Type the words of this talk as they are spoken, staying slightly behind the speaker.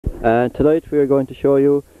Tonight we are going to show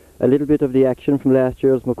you a little bit of the action from last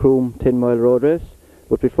year's Macroom 10-mile road race.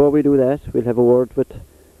 But before we do that, we'll have a word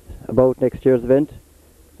about next year's event.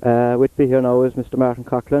 With me here now is Mr. Martin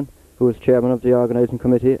Coughlin, who is chairman of the organising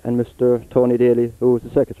committee, and Mr. Tony Daly, who is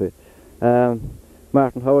the secretary.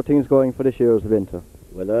 Martin, how are things going for this year's event?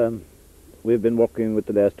 Well, we've been working with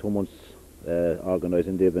the last 2 months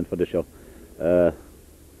organising the event for this year.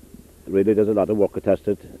 Really, there's a lot of work attached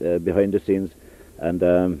to it behind the scenes,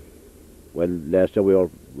 and well, last year we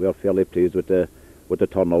were fairly pleased with the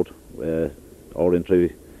turnout. Our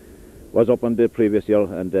entry was up on the previous year,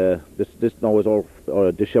 and this now is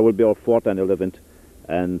this year will be our 4th annual event,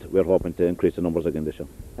 and we're hoping to increase the numbers again this year.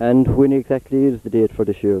 And when exactly is the date for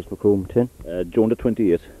this year's Macroom 10? June the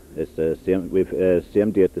 28th. It's the same.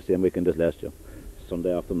 Same date, the same weekend as last year,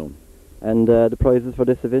 Sunday afternoon. And the prizes for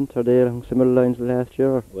this event, are they along similar lines to last year?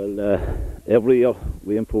 Or? Well, every year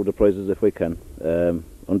we improve the prizes if we can.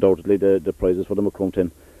 Undoubtedly, the prizes for the Macroom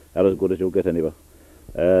 10 are as good as you'll get anywhere.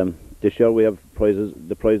 This year we have prizes.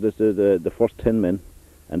 The prize list is the first 10 men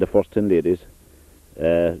and the first 10 ladies.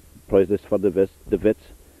 Prize list for the vets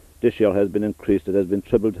this year has been increased. It has been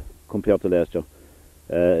tripled compared to last year.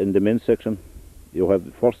 In the men's section, you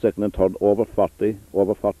have first, second and third over 40,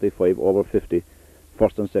 over 45, over 50,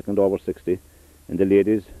 first and second over 60. In the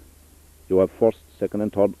ladies, you have first, second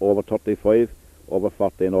and third over 35, over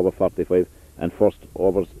 40 and over 45, and first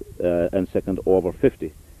over and second over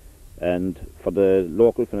 50. And for the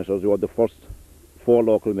local finishers, you have the first 4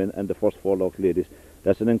 local men and the first 4 local ladies.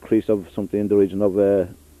 That's an increase of something in the region of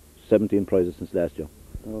 17 prizes since last year.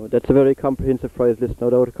 Oh, that's a very comprehensive prize list. No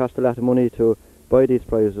doubt it costs a lot of money to buy these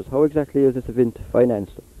prizes. How exactly is this event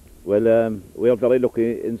financed? Well, we are very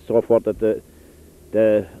lucky in so far that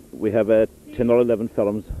we have 10 or 11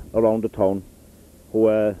 firms around the town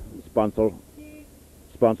who sponsor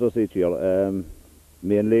us each year.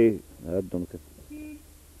 Mainly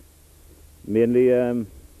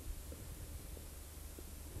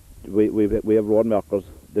we have road markers,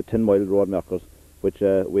 the 10-mile road markers, which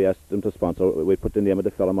we asked them to sponsor. We put the name of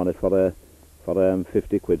the firm on it for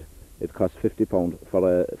 50 quid. It costs £50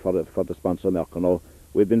 for the sponsor marker. Now,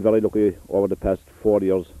 we've been very lucky over the past 4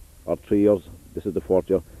 years or 3 years. This is the 4th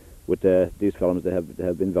year with these firms. They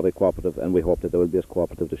have been very cooperative, and we hope that they will be as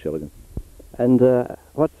cooperative this year again. And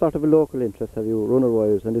what sort of a local interest have you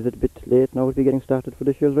runner-wise, and is it a bit late now to be getting started for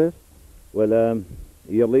this year's race? Well,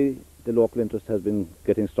 yearly the local interest has been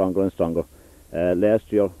getting stronger and stronger.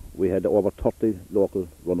 Last year we had over 30 local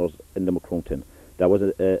runners in the Macroom 10. That was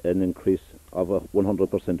an increase of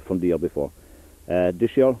 100% from the year before.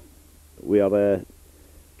 This year we are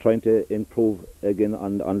trying to improve again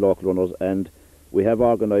on local runners, and we have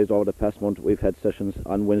organised over the past month. We've had sessions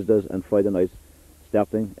on Wednesdays and Friday nights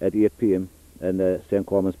starting at 8 p.m. in St.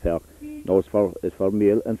 Corman's Park. Now it's for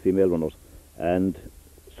male and female runners, and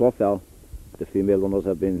so far the female runners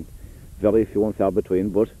have been very few and far between,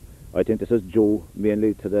 but I think this is due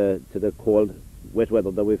mainly to the cold, wet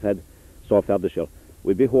weather that we've had so far this year.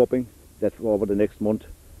 We'll be hoping that over the next month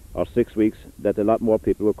or 6 weeks that a lot more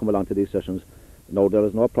people will come along to these sessions. Now, there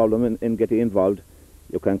is no problem in getting involved.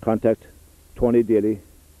 You can contact Tony Daly,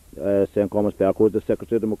 St. Corman's Park, who is the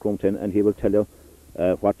secretary of the Macroom 10, and he will tell you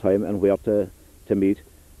what time and where to meet.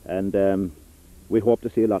 And we hope to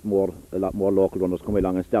see a lot more local runners coming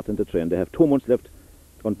along and starting to train. They have 2 months left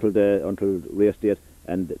until race date,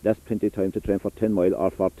 and that's plenty of time to train for 10 mile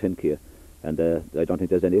or for 10k. And I don't think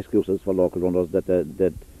there's any excuses for local runners that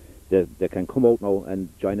they can come out now and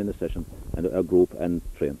join in a session and a group and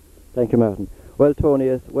train. Thank you, Martin. Well, Tony,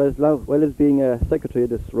 as being a secretary of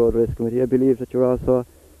this road race committee, I believe that you're also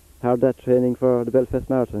hard at training for the Belfast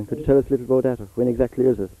Marathon. Could you tell us a little about that? When exactly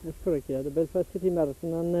is it? That's correct, yeah. The Belfast City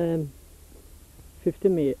Marathon on 5th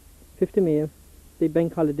of May, the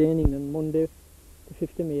bank holiday in England, Monday, the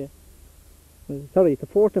 5th of May. Sorry, the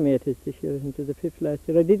 4th of May it is this year, I think it was the 5th last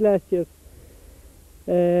year. I did last year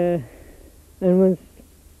and was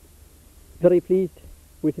very pleased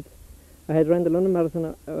with it. I had run the London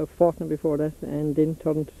Marathon a fortnight before that, and then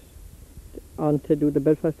turned on to do the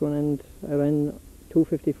Belfast one, and I ran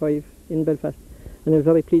 2:55 in Belfast, and I was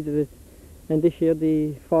very pleased with it. And this year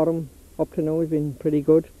the form up to now has been pretty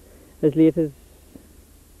good. As late as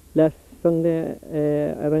last Sunday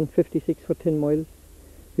I ran 56 for 10 miles,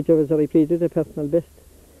 which I was very pleased with, a personal best,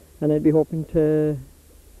 and I'd be hoping to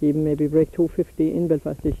even maybe break 2:50 in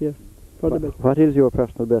Belfast this year for the Belfast. What is your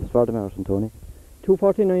personal best for the marathon, Tony?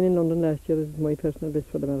 2:49 in London last year is my personal best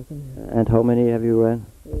for the marathon. And how many have you ran?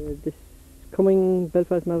 This coming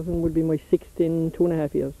Belfast Marathon will be my 6th in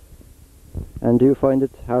 2.5 years. And do you find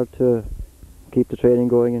it hard to keep the training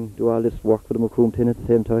going and do all this work for the Macroom 10 at the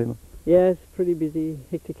same time? Yeah, it's pretty busy,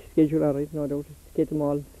 hectic schedule, all right, no doubt. To get them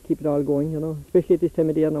all, keep it all going, you know. Especially at this time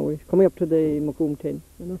of the year now. We're coming up to the Macroom 10,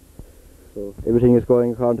 you know. So everything is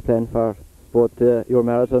going according to plan for both your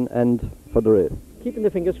marathon and for the race. Keeping the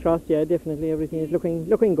fingers crossed, yeah, definitely. Everything is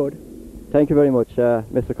looking good. Thank you very much,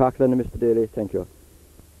 Mr. Coughlin and Mr. Daly. Thank you.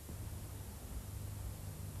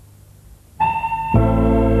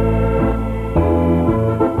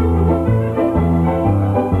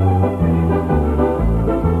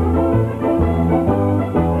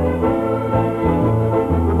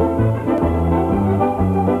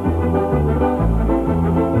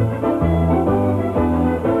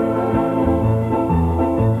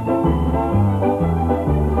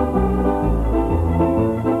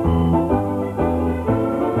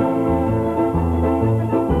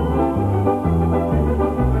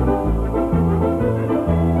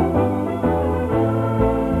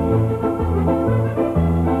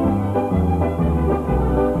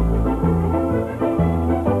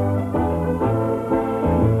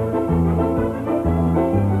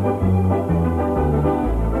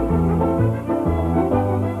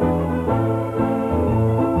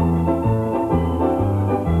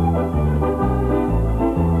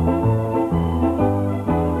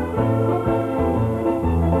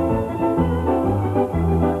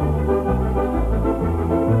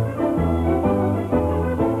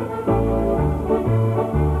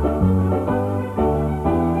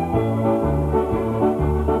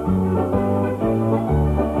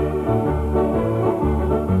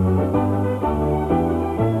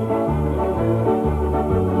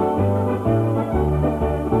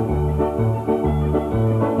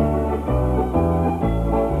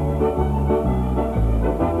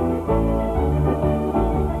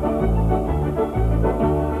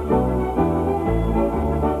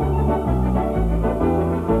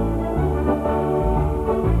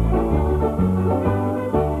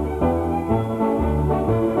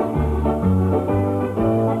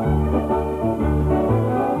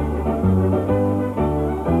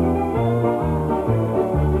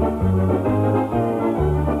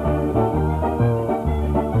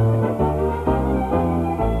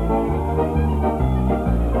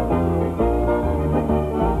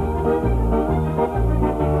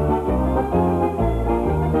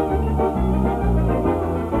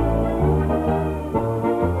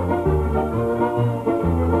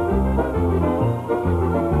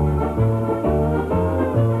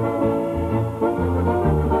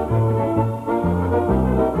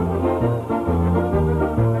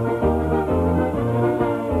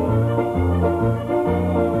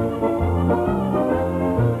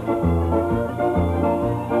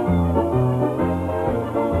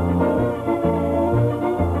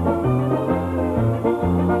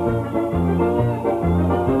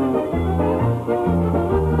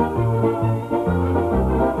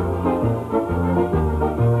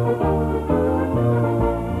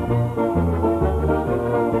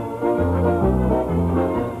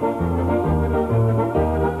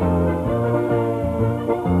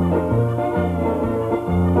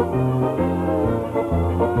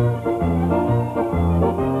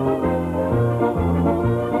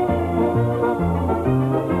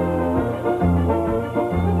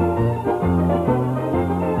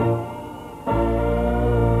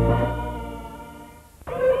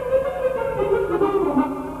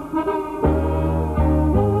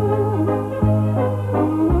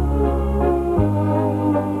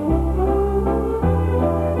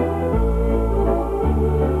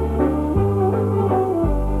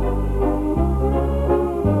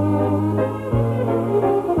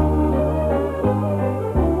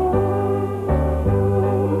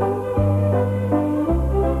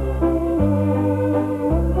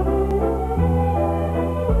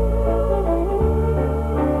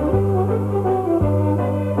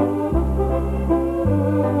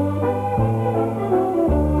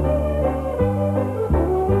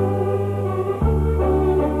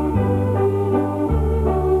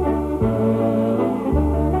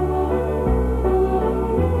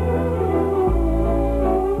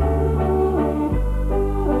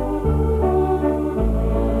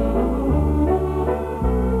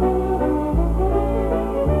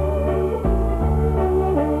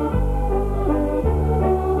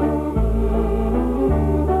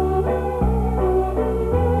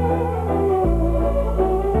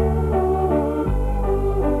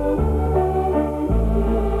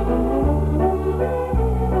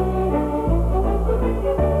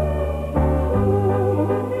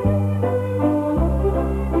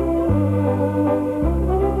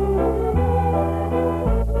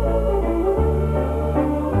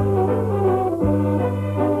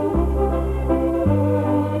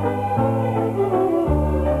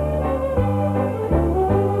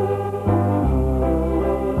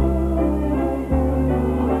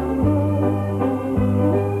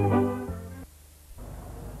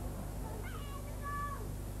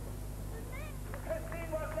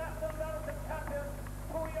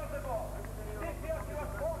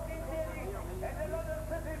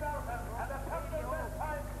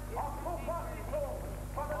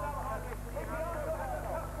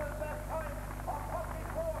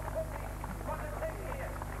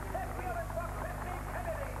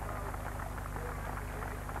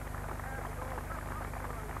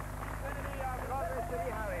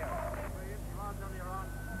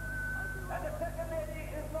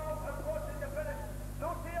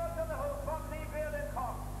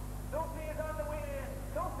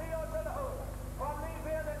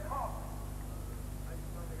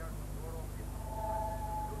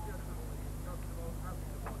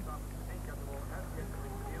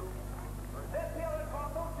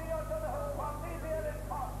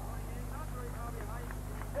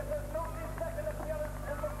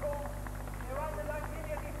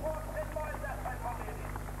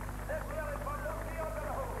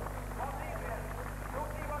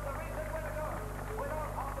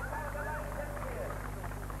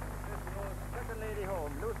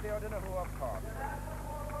 O'Donoghue of Cork.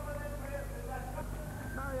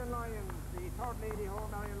 Marion Lyons, the third lady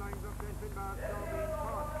home. Marion Lyons up there in Finbar, Derby in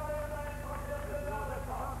Cork.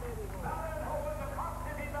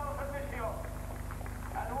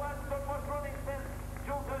 And one that was running since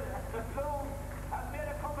due to the flu has made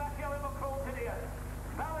a comeback here in Macroom today.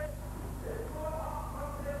 Now it's... There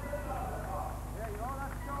you go,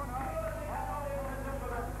 that's Joan Hart.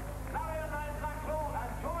 Marion Lyons back through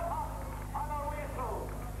and Joan Hart on our way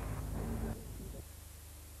through.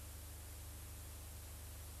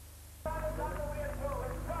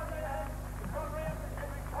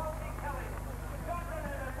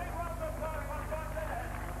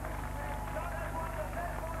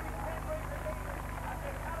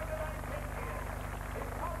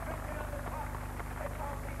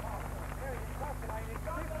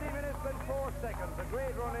 Seconds, a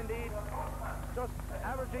great run indeed, just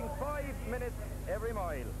averaging 5 minutes every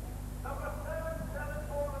mile. Number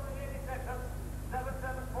 774 in the 80 seconds,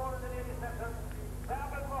 774 in the 80 seconds,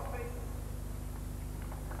 David Murphy.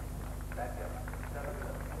 Thank you.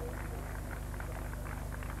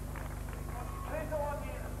 3 to 1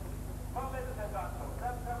 year, 4 minutes has gone through,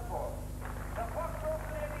 774. The first rope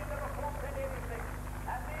lady in number 1486,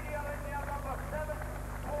 and Lady Olivia number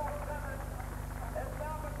 747 is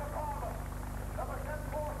David McCormick. Number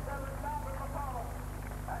 747, David McCormick.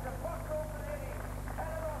 And the first open lady,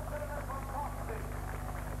 Eleanor Cinnamon from Cork Street.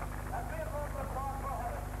 And we have over Cork for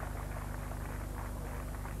Helen.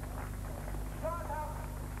 Sean House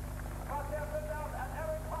was there pinned out, and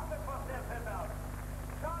Eric Coffin was there pinned out.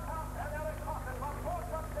 Sean House and Eric Coffin were both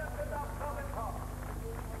up there pinned out from the Cork.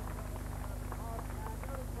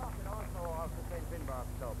 Eric Coffin also off the St. Finbar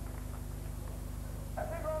club. A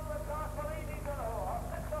big round of applause for Edie Donoghue.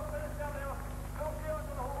 Next up in the stereo, Sophie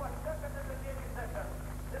Donoghue was second in the ladies section.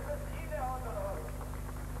 This is Edie Donoghue.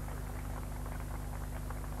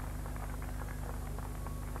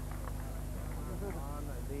 On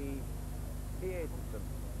the PA system,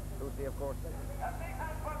 Lucy, of course. A big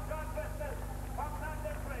hand for John Weston from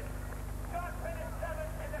London Bridge. John finished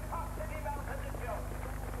 7th in the Cork City Mountain this year.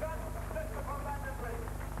 John Weston from London Bridge.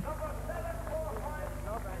 Number 745.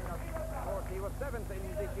 No, of course, he was 7th in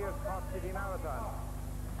this year's Cork City Marathon.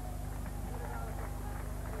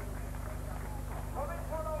 Coming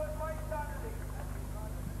forward is Mike Donnelly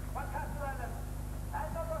for Castlellan. And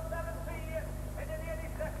number 738 in the 80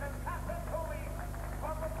 section, Catherine Toomey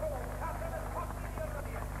from Macroom. Catherine is 40 years of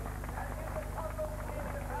age. And he's the top of the team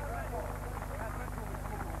in the Colorado. Catherine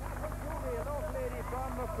Toomey, an old lady from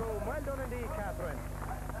Macroom. Well done indeed, Catherine.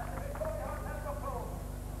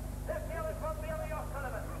 This here is from Billy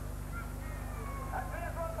O'Sullivan. And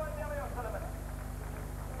great run by Billy O'Sullivan.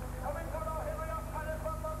 Coming for now, Henry O'Connell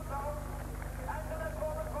from Munster. Angela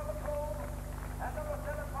Coleman from Macroom. And number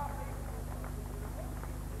 740.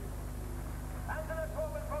 Angela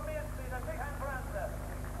Coleman from Main Street. A big hand for Angela.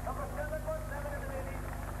 Number 717 in the ladies.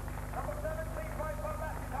 Number 735 from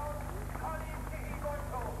Masseytown. Connie Keehee going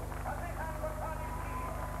through. A big hand for Connie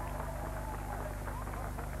Keehee.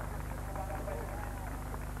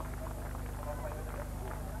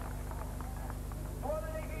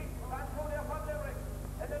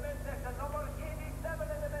 In the midsection, number 87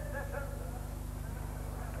 in the midsection.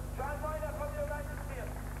 John Ryder from the United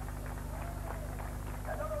States.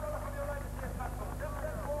 Another runner from the United States, Macroom.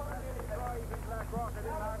 Drive in Black Rock and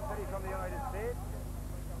in Larn City from the United States.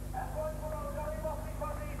 And going for our Johnny Murphy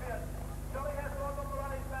from Leavian. Johnny has no number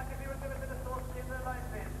on his back if he was given to the source in the line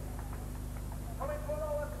phase. Coming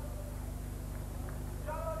forward.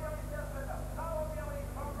 John O'Leary, John O'Leary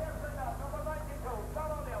from Desmond, number 92. John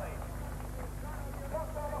O'Leary.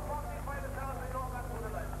 Just over 45 is down, we know that to the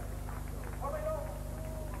line. Coming up,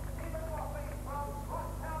 Stephen Murphy from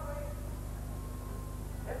West Calgary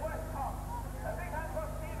in West Cork. A big hand for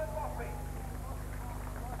Stephen Murphy.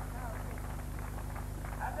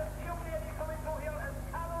 And the young lady coming through here is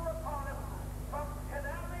Carol McConnell from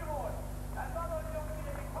Canary Road. Another young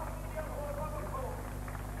lady coming here from the Rubber Crew.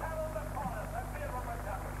 Carol McConnell, a great rubber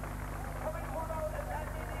chap. Coming through now is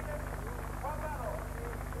Andy Needham from Mallow.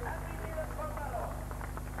 Andy Needham from Mallow.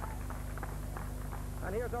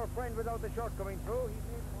 And here's our friend without the shirt coming through.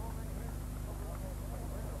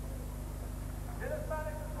 Dennis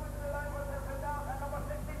Mannix is going to the line with us now at number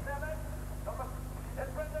 67.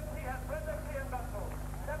 It's Brendan Clean back through.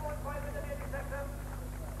 715 in the 80 section.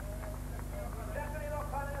 Jacqueline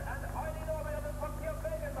O'Connell and Eileen O'Riordan from Pierre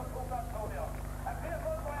Fagan back through that through there. A clear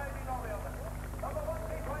run by Eileen O'Riordan. Number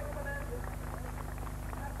 135 in the end.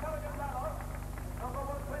 And Carrigan Mallow. Number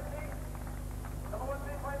 120. Number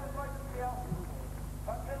 135 is Michael Steele.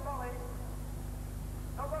 From Kilmurray.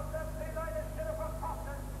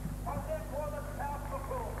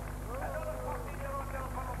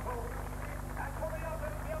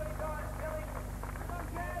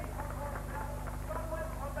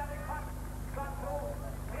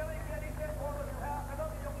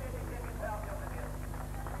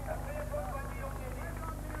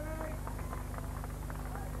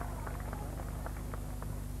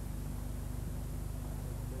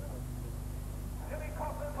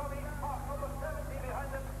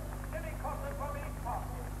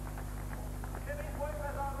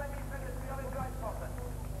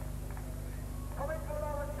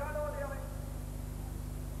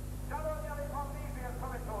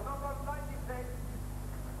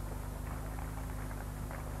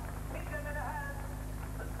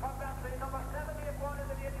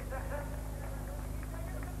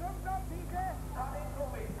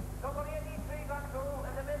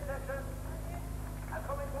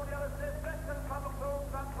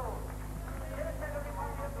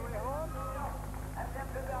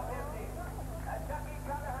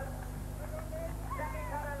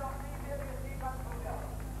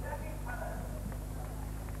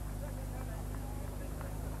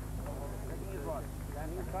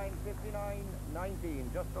 Time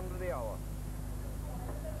 59.19, just under the hour.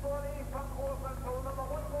 40 from Corcoran to number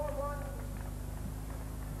 141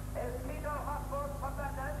 is Peter Hotford from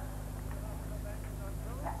Batman.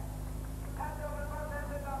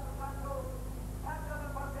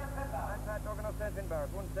 Pat Duggan of St. Finbarr,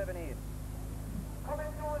 178.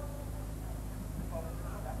 Coming to us.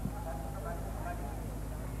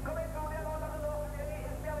 Coming to the other local lady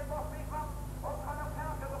is Billy Buffy from O'Connor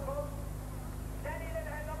Park of the Club. Standing in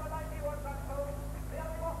head number 91 from Club.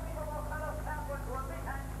 Billy Buffy from O'Connor Park was one big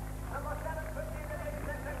hand. Number 750 in the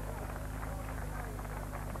 82nd.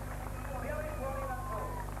 Billy Buffy from Club.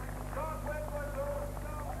 George Wentworth Club.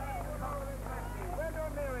 Well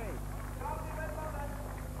done, Mary. Georgie Wentworth.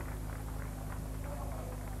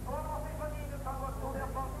 Going off in front of the top of Julia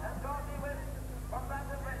Front and Georgie West from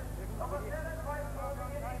Brandon West. Number 7 5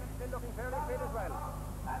 Still looking fairly fit as well.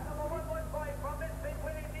 and number 115 from Midfield,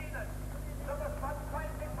 Willie Nealon. Number 5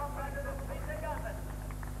 from Brandon and Peter Gavin.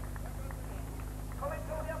 Coming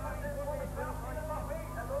through the upper end, going to Stephen Murphy,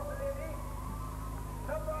 a local lady.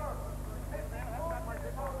 Number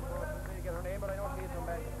 54. Didn't get her name, but I know she's from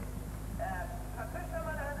back. Patricia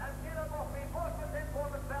Manahan and Sheila Murphy, both with them for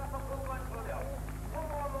the staff of Blue and Julio. Two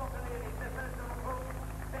more local ladies, this is the recruit,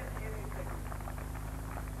 1086.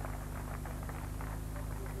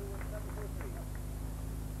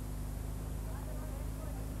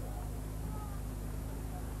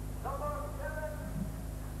 Number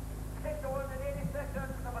 760 in the 82nd,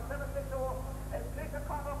 number 760 is Lisa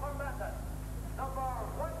Connor from Brandon. Number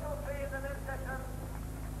 123 in the next section,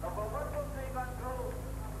 number 123 Van Grove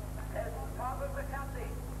is Margaret McCarthy,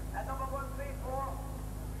 and number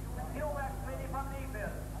 134 Hugh Maxwell from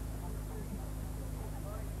Neeville.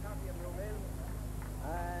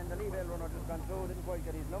 And the Leeville runner just gone through, didn't quite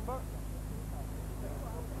get his number.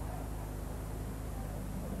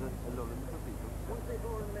 Once they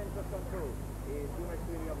go in the men just gone through, is Hugh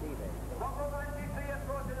Maxwell of Leeville. Number 93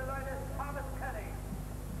 approaching the line is Thomas Kelly.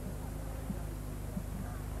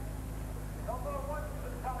 Number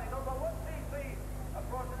 133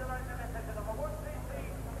 approaching the line in the section. Number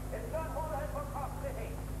 133 is John Monahan from Cork City.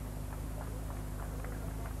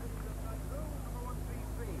 Number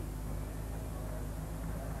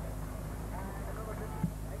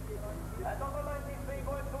 133. And number 93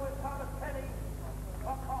 going through is Thomas Kelly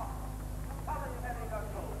from Cork. Thomas Kelly got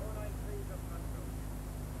through.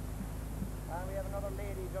 And we have another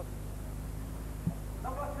lady just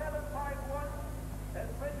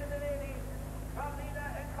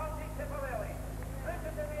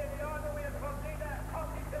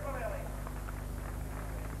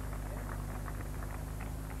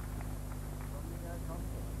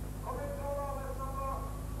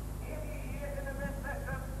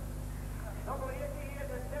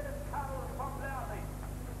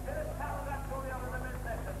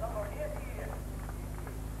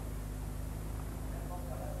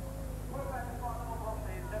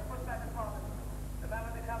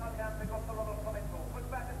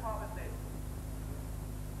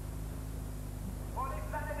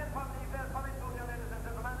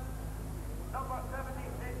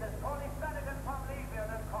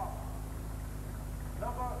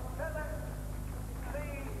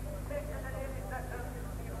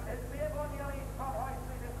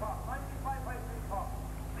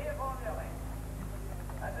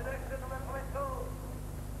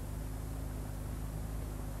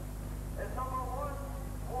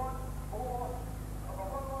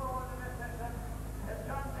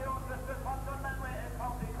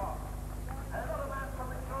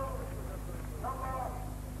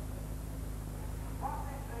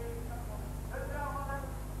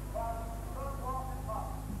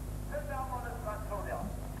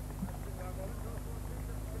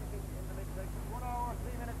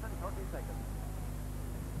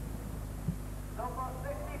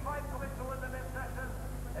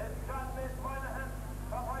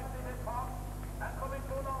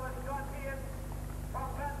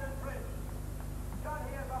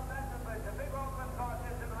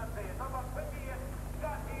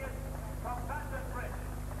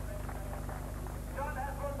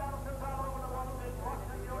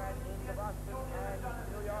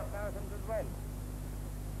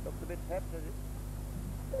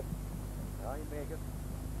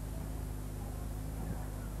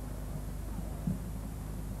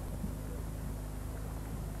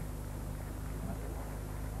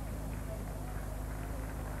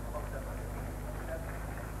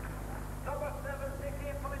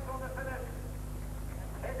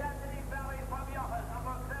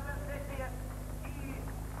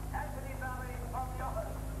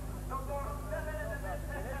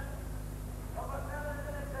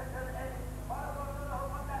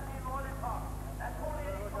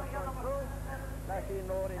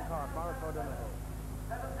road in Cork, Morris Road in the road.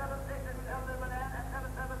 776 is held in